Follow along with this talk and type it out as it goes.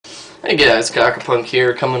Hey guys, Cockapunk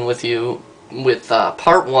here, coming with you with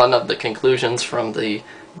part one of the conclusions from the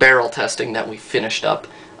barrel testing that we finished up.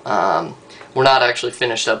 We're not actually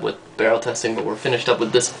finished up with barrel testing, but we're finished up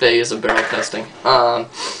with this phase of barrel testing.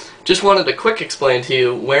 Just wanted to quick explain to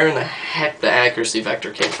you where in the heck the accuracy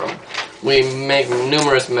vector came from. We make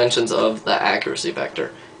numerous mentions of the accuracy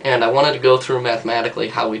vector, and I wanted to go through mathematically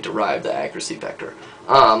how we derive the accuracy vector.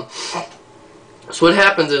 So what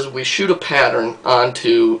happens is we shoot a pattern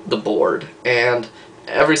onto the board, and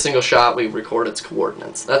every single shot we record its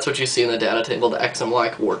coordinates. That's what you see in the data table, the x and y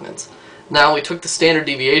coordinates. Now we took the standard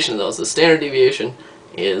deviation of those. The standard deviation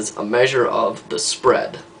is a measure of the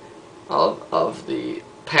spread of the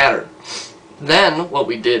pattern. Then what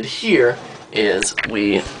we did here is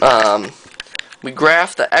we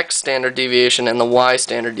graphed the x standard deviation and the y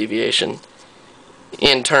standard deviation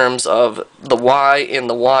in terms of the y in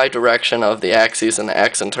the y direction of the axis and the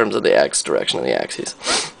x in terms of the x direction of the axis.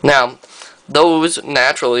 Now, those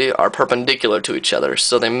naturally are perpendicular to each other,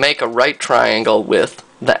 so they make a right triangle with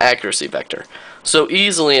the accuracy vector. So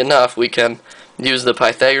easily enough, we can use the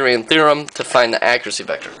Pythagorean theorem to find the accuracy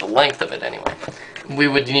vector, the length of it anyway. We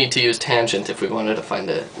would need to use tangent if we wanted to find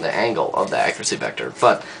the angle of the accuracy vector,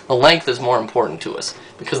 but the length is more important to us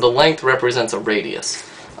because the length represents a radius.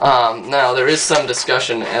 Now, there is some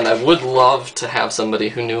discussion, and I would love to have somebody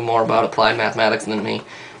who knew more about applied mathematics than me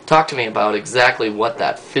talk to me about exactly what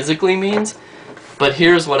that physically means, but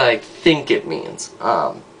here's what I think it means.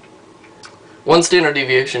 One standard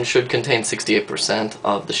deviation should contain 68%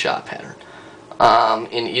 of the shot pattern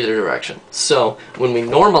in either direction. So when we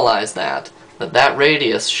normalize that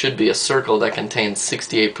radius should be a circle that contains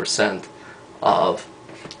 68% of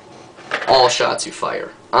all shots you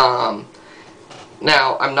fire.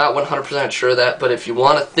 Now, I'm not 100% sure of that, but if you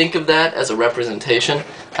want to think of that as a representation,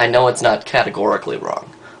 I know it's not categorically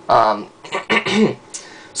wrong.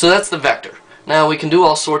 So that's the vector. Now, we can do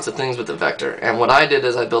all sorts of things with the vector, and what I did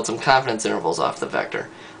is I built some confidence intervals off the vector.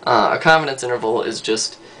 A confidence interval is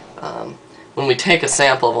just when we take a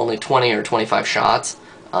sample of only 20 or 25 shots,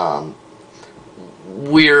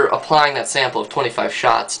 we're applying that sample of 25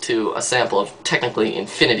 shots to a sample of technically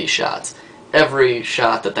infinity shots. Every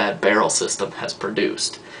shot that barrel system has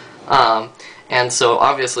produced. And so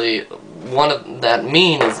obviously that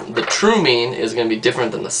mean is the true mean is going to be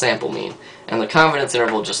different than the sample mean, and the confidence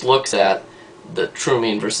interval just looks at the true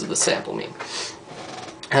mean versus the sample mean.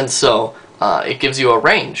 And so it gives you a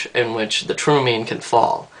range in which the true mean can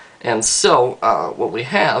fall. And so what we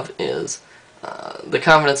have is the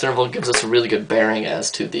confidence interval gives us a really good bearing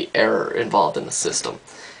as to the error involved in the system.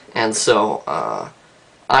 And so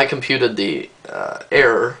I computed the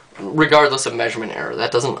error regardless of measurement error.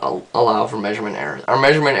 That doesn't allow for measurement error. Our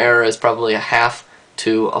measurement error is probably a half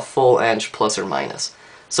to a full inch plus or minus.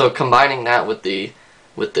 So combining that with the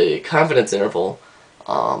confidence interval,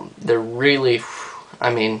 they're really,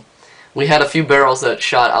 I mean, we had a few barrels that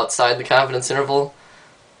shot outside the confidence interval,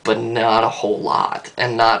 but not a whole lot,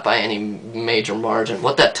 and not by any major margin.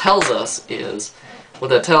 What that tells us is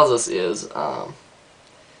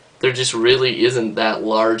there just really isn't that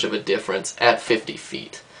large of a difference at 50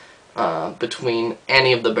 feet between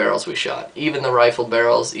any of the barrels we shot. Even the rifled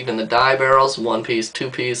barrels, even the die barrels, 1-piece,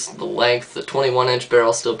 2-piece, the length, the 21-inch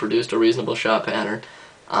barrel still produced a reasonable shot pattern.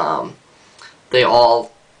 They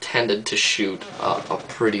all tended to shoot a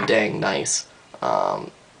pretty dang nice, a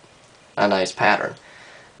nice pattern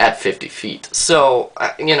at 50 feet. So,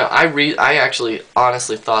 you know, I actually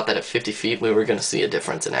honestly thought that at 50 feet we were going to see a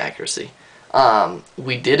difference in accuracy.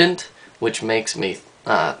 We didn't, which makes me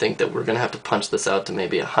think that we're going to have to punch this out to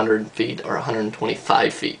maybe 100 feet or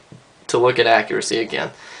 125 feet to look at accuracy again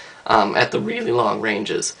at the really long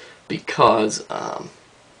ranges, because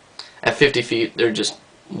at 50 feet there just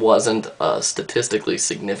wasn't a statistically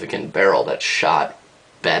significant barrel that shot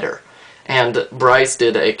better. And Bryce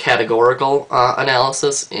did a categorical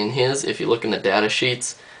analysis in his. If you look in the data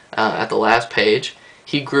sheets at the last page,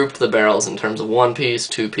 he grouped the barrels in terms of 1-piece,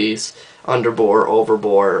 2-piece, underbore,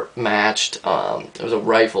 overbore, matched, there was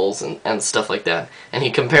rifles and stuff like that. And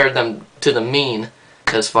he compared them to the mean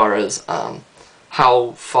as far as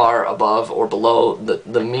how far above or below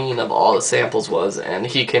the mean of all the samples was, and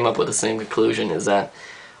he came up with the same conclusion, is that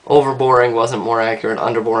overboring wasn't more accurate,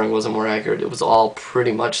 underboring wasn't more accurate, it was all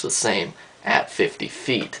pretty much the same at 50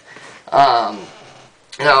 feet.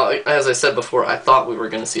 Now, as I said before, I thought we were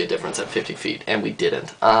going to see a difference at 50 feet, and we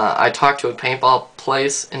didn't. I talked to a paintball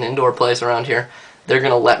place, an indoor place around here. They're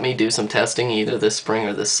going to let me do some testing either this spring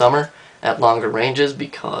or this summer at longer ranges,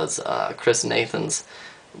 because Chris Nathan's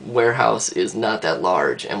warehouse is not that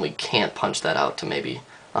large, and we can't punch that out to maybe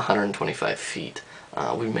 125 feet.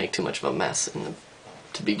 We make too much of a mess in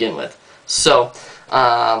to begin with. So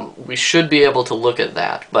we should be able to look at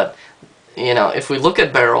that. But you know, if we look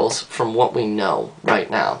at barrels from what we know right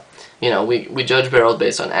now, you know, we judge barrels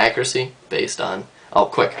based on accuracy, based on, oh,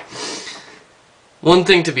 quick. One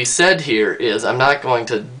thing to be said here is I'm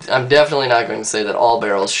definitely not going to say that all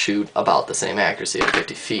barrels shoot about the same accuracy at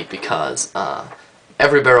 50 feet, because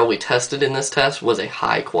every barrel we tested in this test was a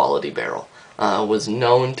high quality barrel, was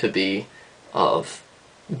known to be of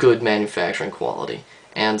good manufacturing quality.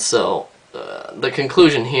 And so the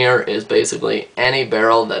conclusion here is basically any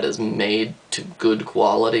barrel that is made to good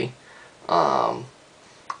quality,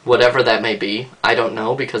 whatever that may be, I don't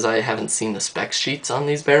know because I haven't seen the spec sheets on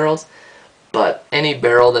these barrels, but any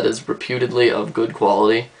barrel that is reputedly of good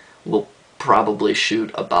quality will probably shoot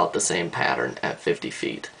about the same pattern at 50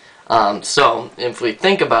 feet. So if we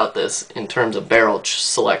think about this in terms of barrel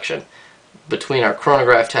selection between our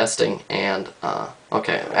chronograph testing and,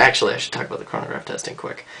 okay, actually I should talk about the chronograph testing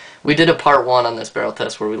quick. We did a part 1 on this barrel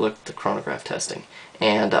test where we looked at the chronograph testing,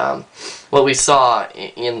 and what we saw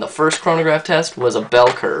in the first chronograph test was a bell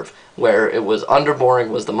curve where it was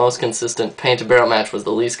underboring was the most consistent, paint to barrel match was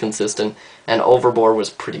the least consistent, and overbore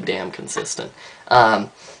was pretty damn consistent.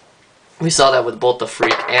 We saw that with both the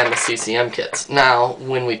Freak and the CCM kits. Now,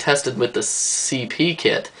 when we tested with the CP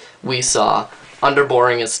kit, we saw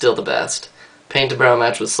underboring is still the best, paint to barrel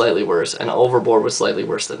match was slightly worse, and overbore was slightly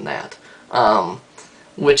worse than that.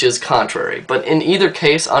 Which is contrary. But in either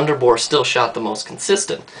case, underbore still shot the most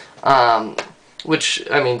consistent, which,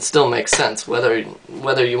 I mean, still makes sense. Whether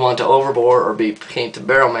you want to overbore or be paint to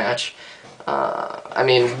barrel match, I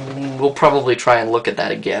mean, we'll probably try and look at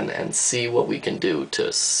that again and see what we can do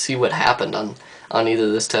to see what happened on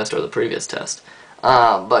either this test or the previous test.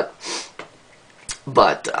 But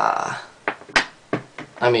I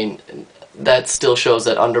mean, that still shows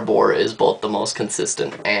that underbore is both the most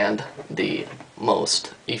consistent and the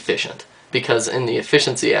most efficient, because in the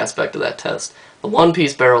efficiency aspect of that test, the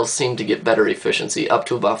one-piece barrels seem to get better efficiency up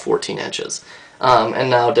to about 14 inches. And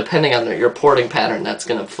now, depending on your porting pattern, that's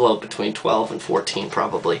going to float between 12 and 14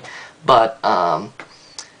 probably. But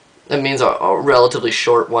that means a relatively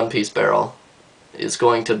short one-piece barrel is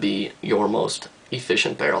going to be your most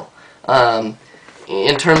efficient barrel.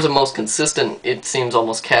 In terms of most consistent, it seems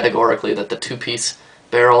almost categorically that the two-piece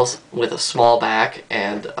barrels with a small back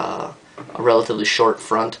and a relatively short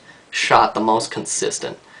front shot the most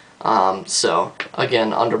consistent. So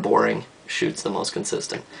again, underboring shoots the most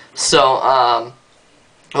consistent. So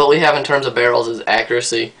what we have in terms of barrels is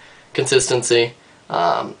accuracy, consistency,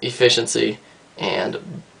 efficiency,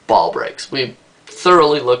 and ball breaks. We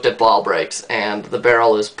thoroughly looked at ball breaks, and the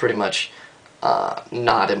barrel is pretty much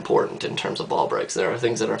not important in terms of ball breaks. There are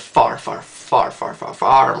things that are far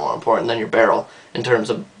more important than your barrel in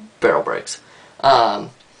terms of barrel breaks.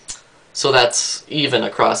 So that's even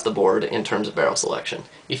across the board in terms of barrel selection.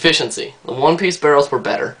 Efficiency. The one-piece barrels were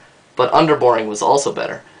better, but underboring was also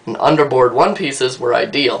better. And underbored one-pieces were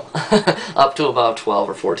ideal, up to about 12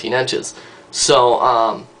 or 14 inches.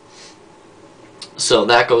 So, so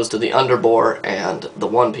that goes to the underbore and the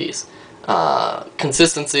one-piece.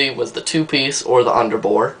 Consistency was the two-piece or the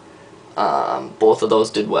underbore. Both of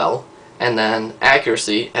those did well. And then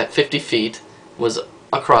accuracy at 50 feet was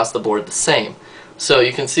across the board the same. So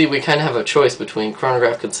you can see we kind of have a choice between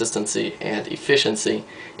chronograph consistency and efficiency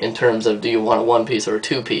in terms of do you want a one-piece or a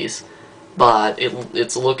two-piece. But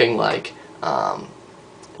it's looking like underbore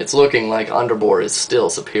is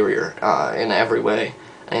still superior in every way,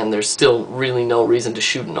 and there's still really no reason to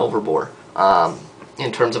shoot an overbore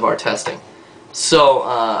in terms of our testing. So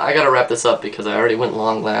I gotta wrap this up because I already went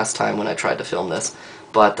long last time when I tried to film this.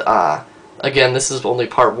 But again, this is only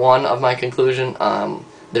part 1 of my conclusion.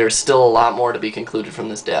 There's still a lot more to be concluded from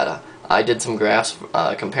this data. I did some graphs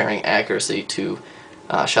comparing accuracy to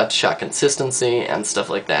shot-to-shot consistency and stuff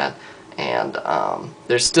like that. And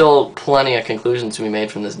there's still plenty of conclusions to be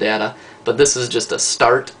made from this data, but this is just a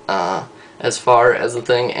start as far as the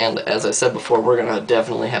thing, and as I said before, we're going to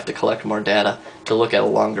definitely have to collect more data to look at a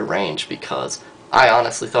longer range, because I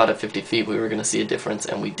honestly thought at 50 feet we were going to see a difference,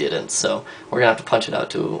 and we didn't, so we're going to have to punch it out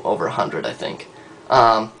to over 100, I think.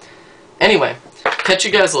 Anyway, catch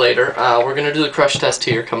you guys later. We're going to do the crush test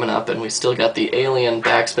here coming up, and we still got the alien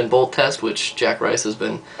backspin bolt test, which Jack Rice has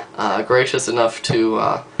been gracious enough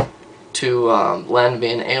to lend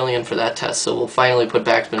me an alien for that test. So we'll finally put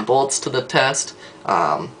backspin bolts to the test,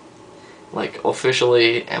 like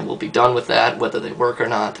officially, and we'll be done with that, whether they work or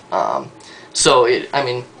not. So I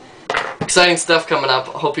mean, exciting stuff coming up.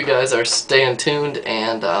 Hope you guys are staying tuned,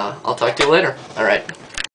 and I'll talk to you later. All right.